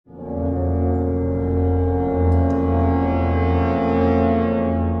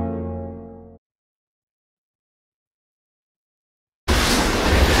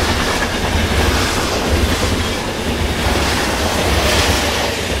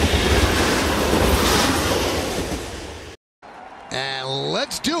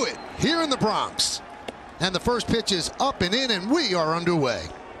Let's do it here in the Bronx. And the first pitch is up and in, and we are underway.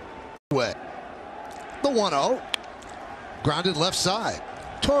 The 1-0. Grounded left side.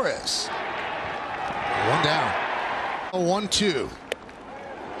 Torres. One down. 1-2.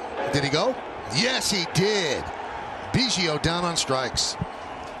 Did he go? Yes, he did. Higashioka down on strikes.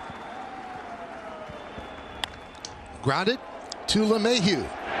 Grounded to Lemahieu.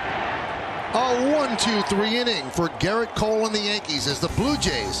 A 1-2-3 inning for Gerrit, Cole, and the Yankees as the Blue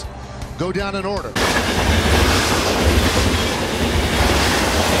Jays go down in order.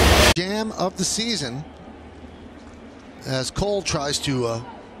 Jam of the season as Cole tries to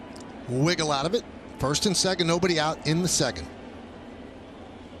wiggle out of it. First and second, nobody out in the second.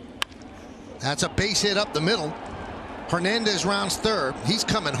 That's a base hit up the middle. Hernandez rounds third. He's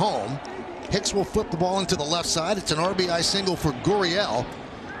coming home. Hicks will flip the ball into the left side. It's an RBI single for Florial.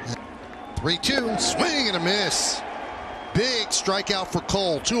 3-2, swing and a miss. Big strikeout for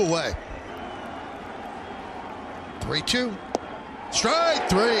Cole, 2 away. 3-2, strike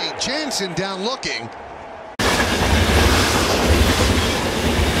 3. Jansen down looking.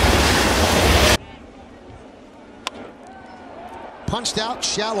 Punched out,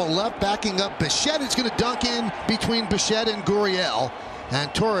 shallow left, backing up. Bichette is going to dunk in between Bichette and Florial.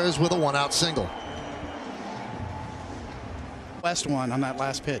 And Torres with a 1-out single. Last one on that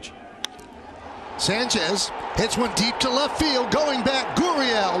last pitch. Sanchez hits one deep to left field. Going back,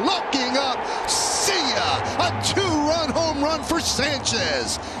 Florial looking up. See ya! A 2-run home run for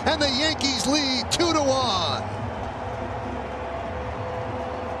Sanchez. And the Yankees lead 2-1.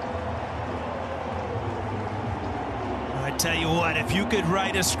 I tell you what, if you could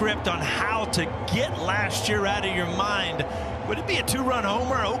write a script on how to get last year out of your mind, would it be a 2-run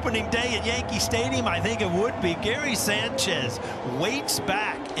homer opening day at Yankee Stadium? I think it would be. Gary Sanchez waits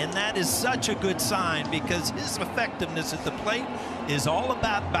back, and that is such a good sign because his effectiveness at the plate is all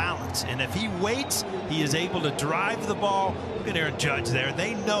about balance. And if he waits, he is able to drive the ball. Look at Aaron Judge there.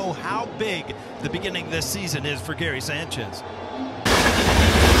 They know how big the beginning of this season is for Gary Sanchez.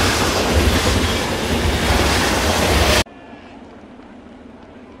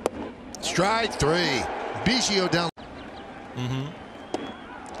 Strike 3. Higashioka down.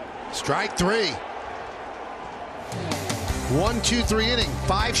 Strike 3. 1-2-3 inning.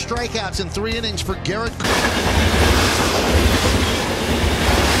 5 strikeouts in 3 innings for Gerrit.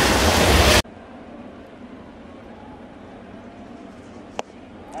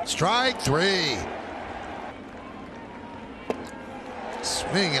 Strike 3.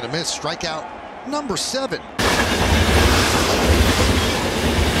 Swing and a miss. Strikeout number 7.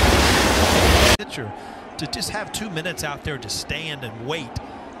 To just have 2 minutes out there to stand and wait,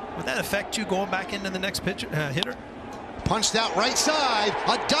 would that affect you going back into the next pitcher, hitter? Punched out right side.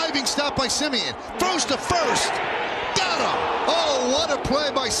 A diving stop by Semien. Throws to first. Got him. Oh, what a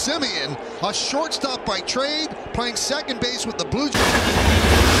play by Semien. A shortstop by trade, playing second base with the Blue Jays.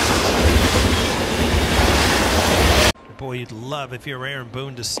 Boy, you'd love if you're Aaron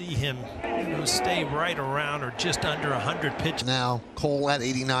Boone to see him stay right around or just under 100 pitches. Now Cole at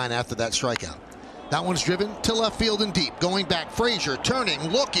 89 after that strikeout. That one's driven to left field and deep. Going back, Frazier turning,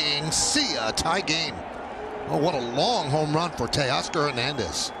 looking, see ya, tie game. Oh, what a long home run for Teoscar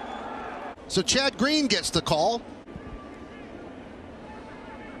Hernandez. So Chad Green gets the call.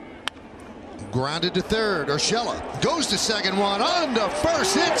 Grounded to third. Urshela goes to second, one on to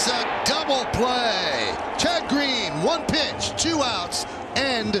first. It's a double play. Chad Green, 1 pitch, 2 outs,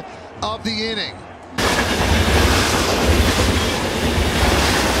 end of the inning.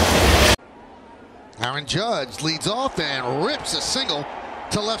 Aaron Judge leads off and rips a single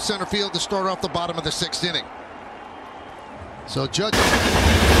to left center field to start off the bottom of the 6th inning. So Judge.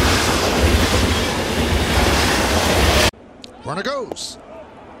 Runner goes.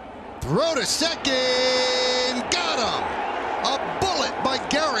 Throw to second. Got him. A bullet by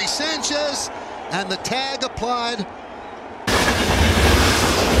Gary Sanchez. And the tag applied.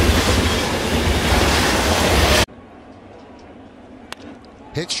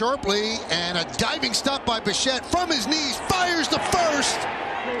 Hit sharply, and a diving stop by Bichette from his knees. Fires to first.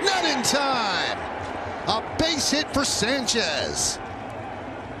 Not in time. A base hit for Sanchez.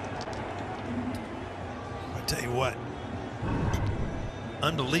 I'll tell you what.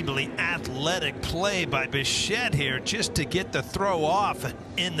 Unbelievably athletic play by Bichette here just to get the throw off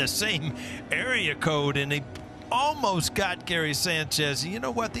in the same area code, and he almost got Gary Sanchez. You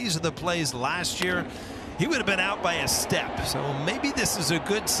know what? These are the plays last year. He would have been out by a step. So maybe this is a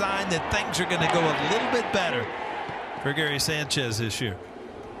good sign that things are going to go a little bit better for Gary Sanchez this year.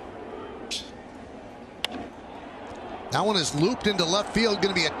 That one is looped into left field.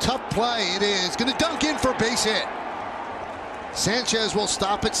 Going to be a tough play. It is going to dunk in for a base hit. Sanchez will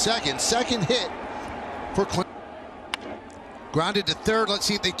stop at second. Second hit for Clint. Grounded to third. Let's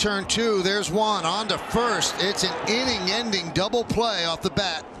see if they turn two. There's one. On to first. It's an inning-ending double play off the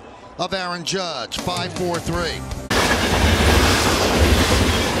bat of Aaron Judge. 5-4-3.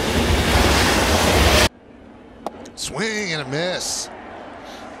 Swing and a miss.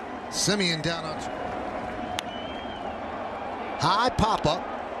 Semien down on high pop-up.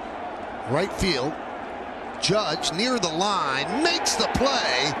 Right field. Judge near the line. Makes the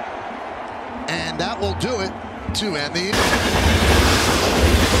play. And that will do it to end the inning.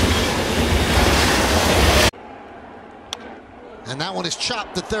 And that one is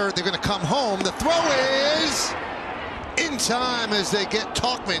chopped to third. They're going to come home. The throw is in time as they get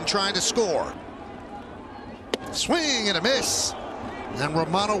Tauchman trying to score. Swing and a miss. And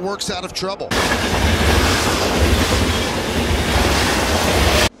Romano works out of trouble.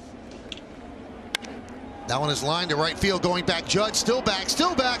 That one is lined to right field, going back. Judge still back,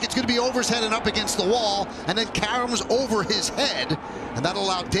 still back. It's going to be over his head and up against the wall, and then caroms over his head, and that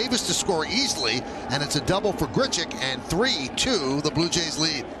allowed Davis to score easily, and it's a double for Grichuk, and 3-2, the Blue Jays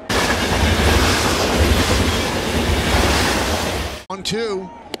lead. 1-2,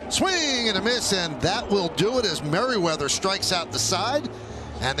 swing and a miss, and that will do it as Merriweather strikes out the side,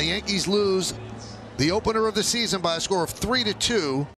 and the Yankees lose the opener of the season by a score of 3-2.